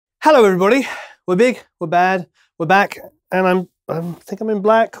Hello, everybody. We're big, we're bad, we're back, and I think I'm in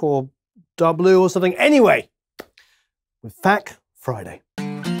black or dark blue or something. Anyway, with FAQ Friday.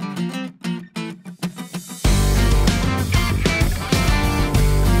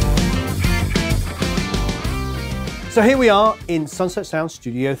 So here we are in Sunset Sound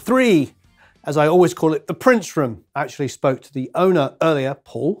Studio 3, as I always call it, the Prince Room. I actually spoke to the owner earlier,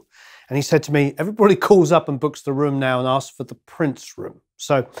 Paul, and he said to me, everybody calls up and books the room now and asks for the Prince Room.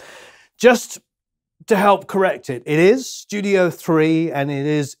 So just to help correct it, it is Studio 3 and it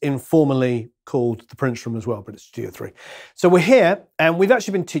is informally called the Prince Room as well, but it's Studio 3. So we're here and we've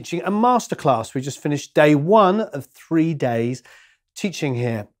actually been teaching a masterclass. We just finished day 1 of 3 days teaching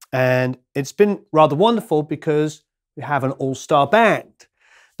here. And it's been rather wonderful because we have an all-star band.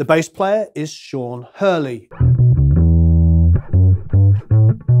 The bass player is Sean Hurley.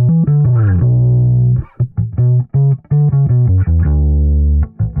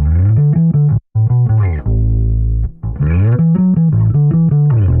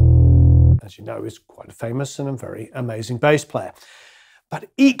 As you know, is quite a famous and a very amazing bass player. But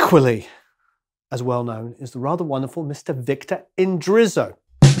equally as well known is the rather wonderful Mr. Victor Indrizzo.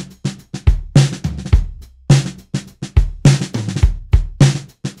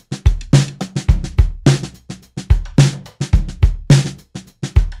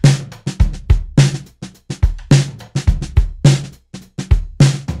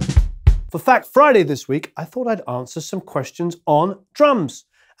 For FAQ Friday this week, I thought I'd answer some questions on drums.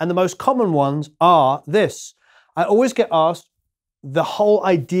 And the most common ones are this. I always get asked the whole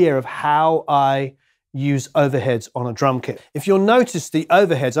idea of how I use overheads on a drum kit. If you'll notice the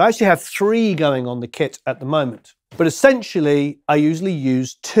overheads, I actually have 3 going on the kit at the moment. But essentially, I usually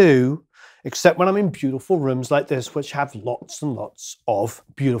use 2, except when I'm in beautiful rooms like this, which have lots and lots of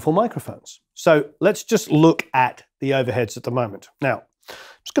beautiful microphones. So let's just look at the overheads at the moment. Now, I'm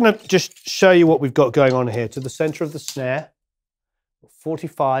just going to show you what we've got going on here. To the center of the snare,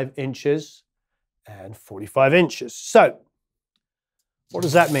 45 inches and 45 inches. So what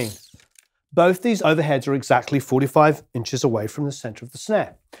does that mean? Both these overheads are exactly 45 inches away from the center of the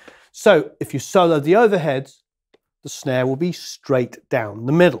snare. So if you solo the overheads, the snare will be straight down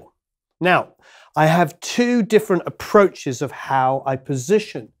the middle. Now, I have 2 different approaches of how I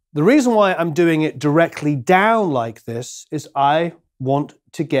position. The reason why I'm doing it directly down like this is I want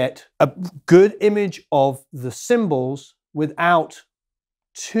to get a good image of the cymbals without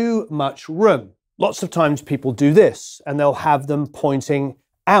too much room. Lots of times people do this and they'll have them pointing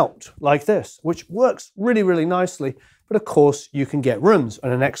out like this, which works really, really nicely. But of course you can get rooms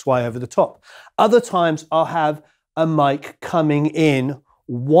and an XY over the top. Other times I'll have a mic coming in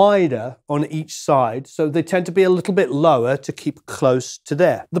wider on each side. So they tend to be a little bit lower to keep close to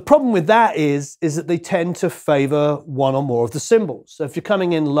there. The problem with that is that they tend to favor one or more of the cymbals. So if you're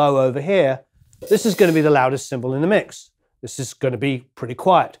coming in low over here, this is going to be the loudest cymbal in the mix. This is going to be pretty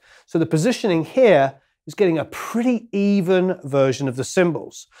quiet. So the positioning here is getting a pretty even version of the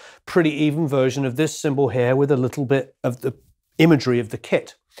cymbals, pretty even version of this cymbal here with a little bit of the imagery of the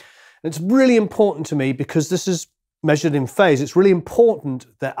kit. And it's really important to me because this is measured in phase. It's really important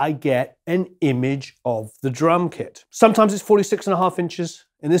that I get an image of the drum kit. Sometimes it's 46.5 inches.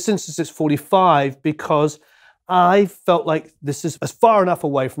 In this instance, it's 45 because I felt like this is as far enough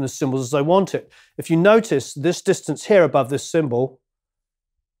away from the cymbals as I want it. If you notice, this distance here above this cymbal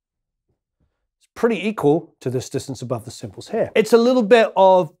is pretty equal to this distance above the cymbals here. It's a little bit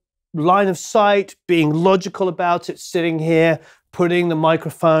of line of sight, being logical about it, sitting here, putting the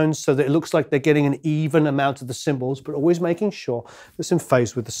microphones so that it looks like they're getting an even amount of the cymbals, but always making sure it's in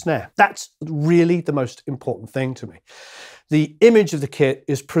phase with the snare. That's really the most important thing to me. The image of the kit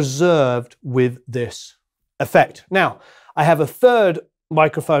is preserved with this effect. Now, I have a third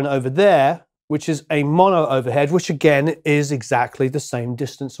microphone over there, which is a mono overhead, which again is exactly the same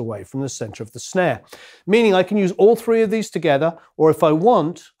distance away from the center of the snare. Meaning I can use all 3 of these together, or if I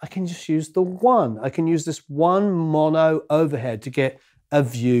want, I can just use the one. I can use this one mono overhead to get a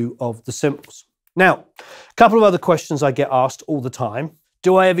view of the cymbals. Now, a couple of other questions I get asked all the time.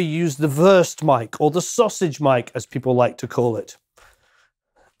 Do I ever use the Wurst mic, or the sausage mic, as people like to call it?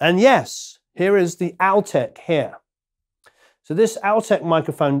 And yes, here is the Altec here. So this Altec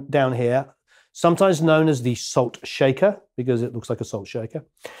microphone down here, sometimes known as the salt shaker, because it looks like a salt shaker,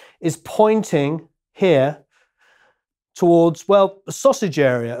 is pointing here towards, well, the sausage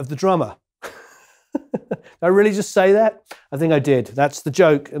area of the drummer. Did I really just say that? I think I did. That's the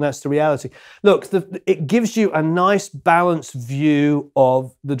joke and that's the reality. Look, it gives you a nice balanced view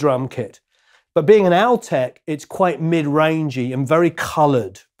of the drum kit. But being an Altec, it's quite mid-rangey and very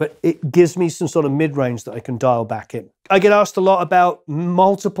colored, but it gives me some sort of mid-range that I can dial back in. I get asked a lot about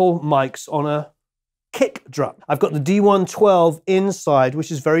multiple mics on a kick drum. I've got the D112 inside,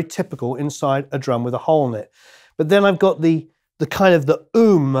 which is very typical inside a drum with a hole in it. But then I've got the kind of the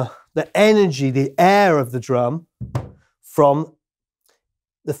the energy, the air of the drum from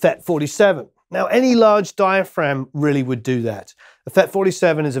the FET 47. Now, any large diaphragm really would do that. The FET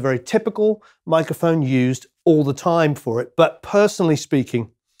 47 is a very typical microphone used all the time for it, but personally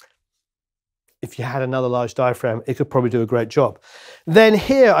speaking, if you had another large diaphragm, it could probably do a great job. Then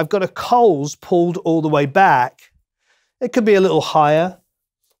here, I've got a Coles pulled all the way back. It could be a little higher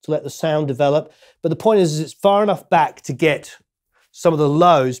to let the sound develop, but the point is it's far enough back to get some of the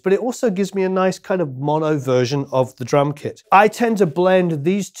lows, but it also gives me a nice kind of mono version of the drum kit. I tend to blend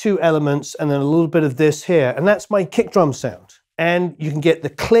these two elements and then a little bit of this here, and that's my kick drum sound. And you can get the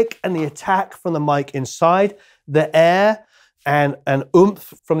click and the attack from the mic inside, the air and an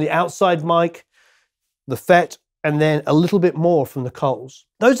oomph from the outside mic, the FET, and then a little bit more from the Coles.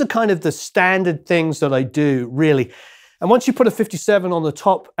 Those are kind of the standard things that I do, really. And once you put a 57 on the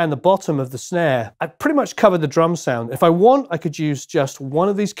top and the bottom of the snare, I've pretty much covered the drum sound. If I want, I could use just one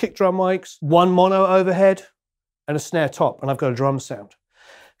of these kick drum mics, one mono overhead, and a snare top, and I've got a drum sound.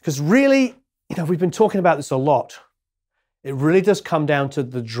 Because really, we've been talking about this a lot. It really does come down to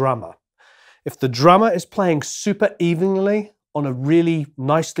the drummer. If the drummer is playing super evenly on a really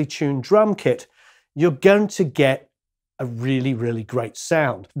nicely tuned drum kit, you're going to get a really, really great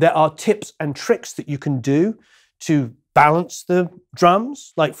sound. There are tips and tricks that you can do to balance the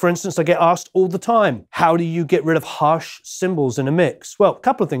drums. Like, for instance, I get asked all the time, how do you get rid of harsh cymbals in a mix? Well, a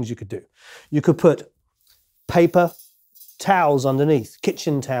couple of things you could do. You could put paper towels underneath,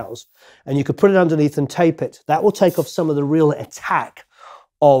 kitchen towels, and you could put it underneath and tape it. That will take off some of the real attack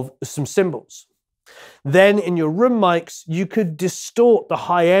of some cymbals. Then in your room mics, you could distort the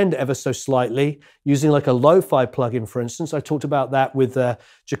high end ever so slightly using like a lo-fi plugin, for instance. I talked about that with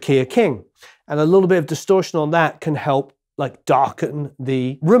Jakia King. And a little bit of distortion on that can help like darken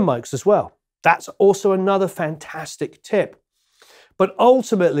the room mics as well. That's also another fantastic tip. But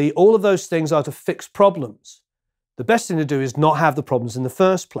ultimately, all of those things are to fix problems. The best thing to do is not have the problems in the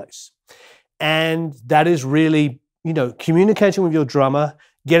first place. And that is really, communicating with your drummer,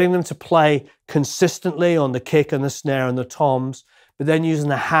 getting them to play consistently on the kick and the snare and the toms, but then using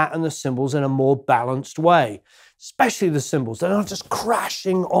the hat and the cymbals in a more balanced way. Especially the cymbals. They're not just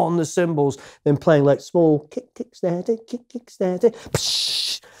crashing on the cymbals, then playing like small kick, kick, snare, kick, snare,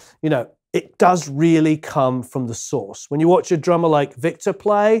 psh. It does really come from the source. When you watch a drummer like Victor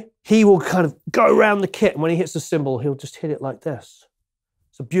play, he will kind of go around the kit, and when he hits the cymbal, he'll just hit it like this.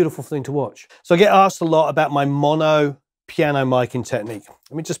 It's a beautiful thing to watch. So I get asked a lot about my mono piano miking technique.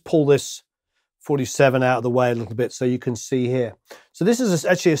 Let me just pull this 47 out of the way a little bit so you can see here. So this is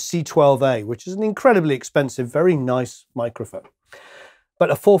actually a C12A, which is an incredibly expensive, very nice microphone. But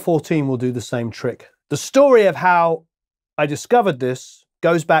a 414 will do the same trick. The story of how I discovered this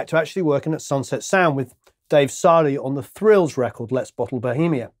goes back to actually working at Sunset Sound with Dave Sardi on the Thrills record, Let's Bottle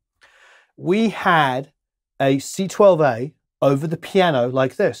Bohemia. We had a C12A over the piano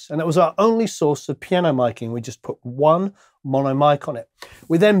like this, and it was our only source of piano miking. We just put one mono mic on it.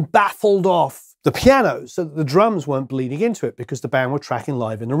 We then baffled off the piano so that the drums weren't bleeding into it because the band were tracking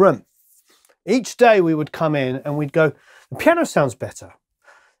live in the room. Each day we would come in and we'd go, the piano sounds better.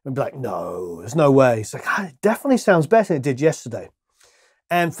 We'd be like, no, there's no way. It's like, it definitely sounds better than it did yesterday.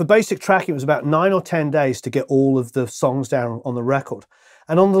 And for basic tracking, it was about 9 or 10 days to get all of the songs down on the record.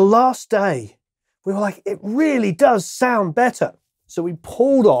 And on the last day, we were like, it really does sound better. So we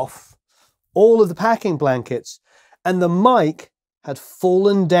pulled off all of the packing blankets and the mic had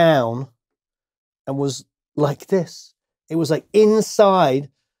fallen down and was like this. It was like inside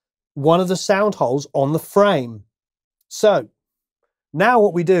one of the sound holes on the frame. So now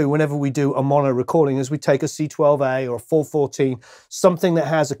what we do whenever we do a mono recording is we take a C12A or a 414, something that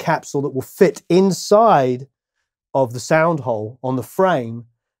has a capsule that will fit inside of the sound hole on the frame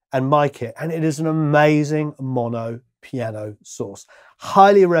and mic it. And it is an amazing mono piano source.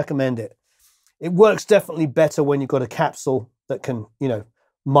 Highly recommend it. It works definitely better when you've got a capsule that can,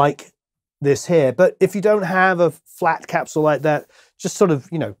 mic this here. But if you don't have a flat capsule like that, just sort of,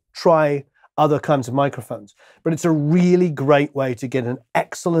 try other kinds of microphones. But it's a really great way to get an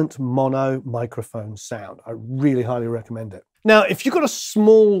excellent mono microphone sound. I really highly recommend it. Now, if you've got a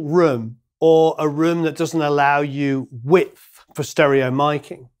small room or a room that doesn't allow you width for stereo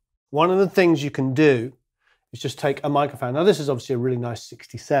miking, one of the things you can do is just take a microphone. Now, this is obviously a really nice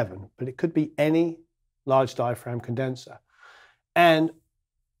 67, but it could be any large diaphragm condenser. And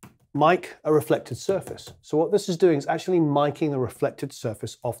mic a reflected surface. So what this is doing is actually miking the reflected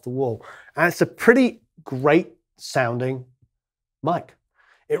surface off the wall. And it's a pretty great sounding mic.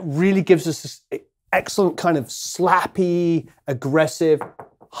 It really gives us this excellent kind of slappy, aggressive,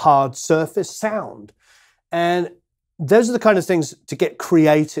 hard surface sound. And those are the kind of things to get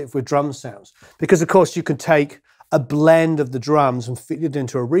creative with drum sounds. Because of course you can take a blend of the drums and fit it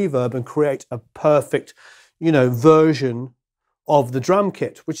into a reverb and create a perfect, version of the drum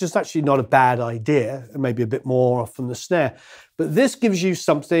kit, which is actually not a bad idea, and maybe a bit more from the snare. But this gives you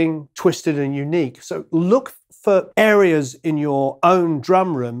something twisted and unique. So look for areas in your own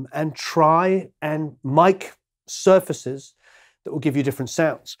drum room and try and mic surfaces that will give you different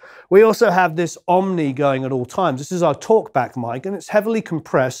sounds. We also have this Omni going at all times. This is our talkback mic, and it's heavily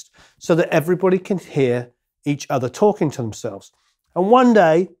compressed so that everybody can hear each other talking to themselves. And one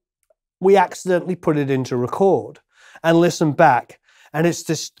day, we accidentally put it into record and listen back, and it's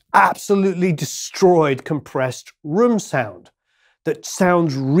this absolutely destroyed compressed room sound that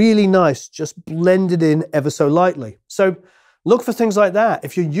sounds really nice, just blended in ever so lightly. So look for things like that.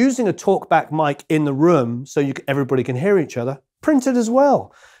 If you're using a talkback mic in the room so everybody can hear each other, print it as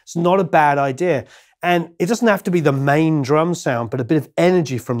well. It's not a bad idea. And it doesn't have to be the main drum sound, but a bit of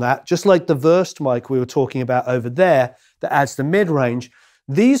energy from that, just like the Verst mic we were talking about over there that adds the mid-range.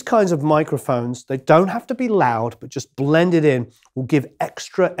 These kinds of microphones, they don't have to be loud, but just blended in will give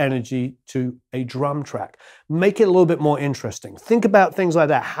extra energy to a drum track. Make it a little bit more interesting. Think about things like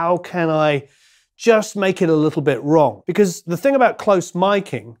that. How can I just make it a little bit wrong? Because the thing about close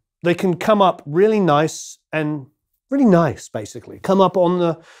miking, they can come up really nice and really nice, basically. Come up on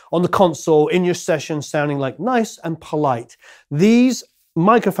the console in your session sounding like nice and polite. These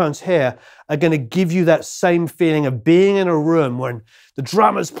microphones here are going to give you that same feeling of being in a room when the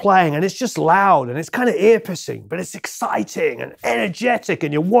drummer's playing and it's just loud and it's kind of ear-piercing, but it's exciting and energetic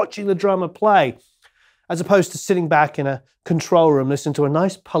and you're watching the drummer play, as opposed to sitting back in a control room listening to a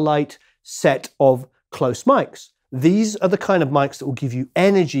nice, polite set of close mics. These are the kind of mics that will give you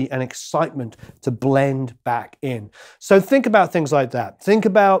energy and excitement to blend back in. So think about things like that. Think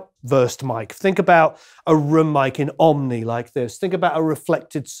about Verst mic. Think about a room mic in Omni like this. Think about a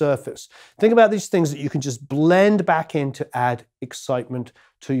reflected surface. Think about these things that you can just blend back in to add excitement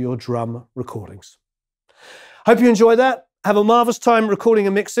to your drum recordings. Hope you enjoyed that. Have a marvelous time recording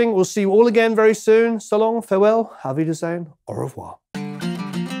and mixing. We'll see you all again very soon. So long, farewell, auf Wiedersehen, au revoir.